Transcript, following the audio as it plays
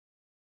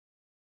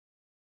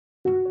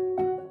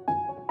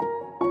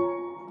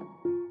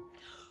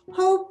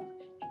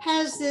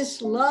has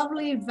this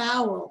lovely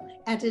vowel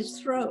at its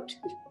throat.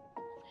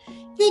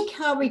 Think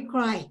how we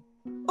cry,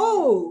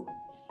 "Oh,"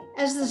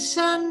 as the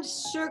sun's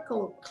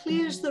circle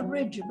clears the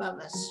ridge above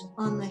us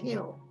on the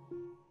hill.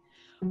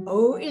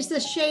 O is the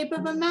shape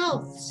of a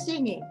mouth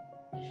singing,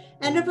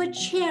 and of a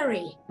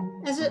cherry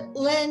as it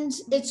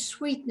lends its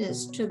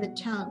sweetness to the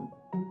tongue.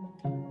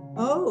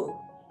 Oh,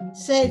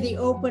 say the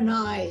open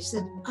eyes,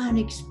 that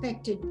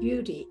unexpected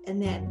beauty, and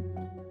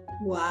then,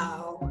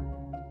 wow.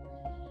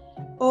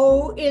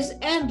 O is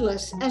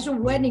endless as a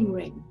wedding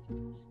ring,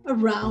 a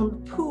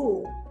round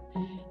pool,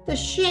 the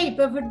shape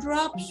of a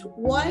drop's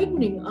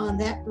widening on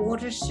that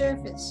water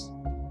surface.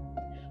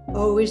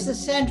 O is the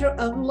center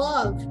of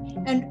love,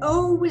 and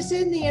O is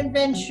in the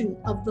invention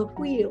of the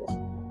wheel.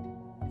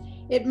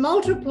 It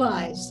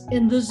multiplies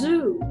in the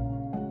zoo,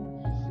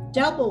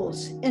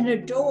 doubles in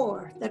a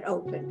door that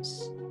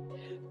opens,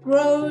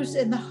 grows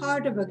in the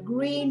heart of a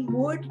green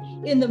wood,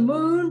 in the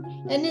moon,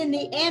 and in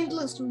the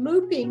endless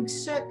looping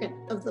circuit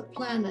of the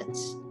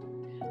planets.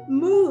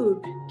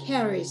 Mood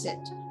carries it,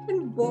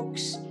 and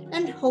books,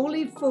 and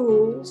holy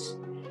fools,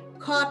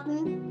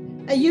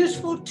 cotton, a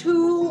useful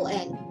tool,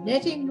 and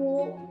knitting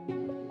wool.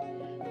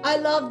 I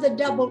love the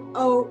double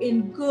O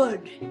in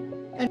good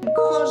and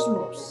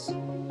cosmos,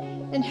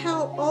 and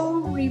how O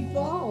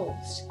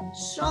revolves,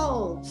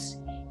 solves,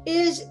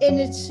 is in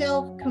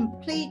itself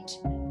complete,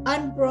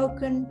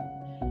 unbroken,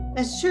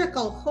 a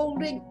circle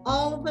holding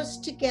all of us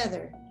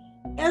together,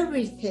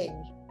 everything,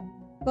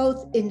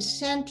 both in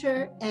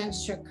center and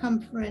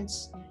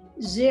circumference,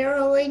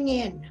 zeroing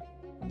in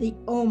the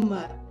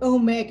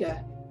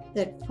omega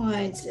that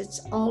finds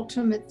its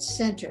ultimate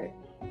center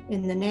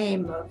in the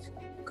name of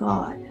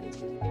God.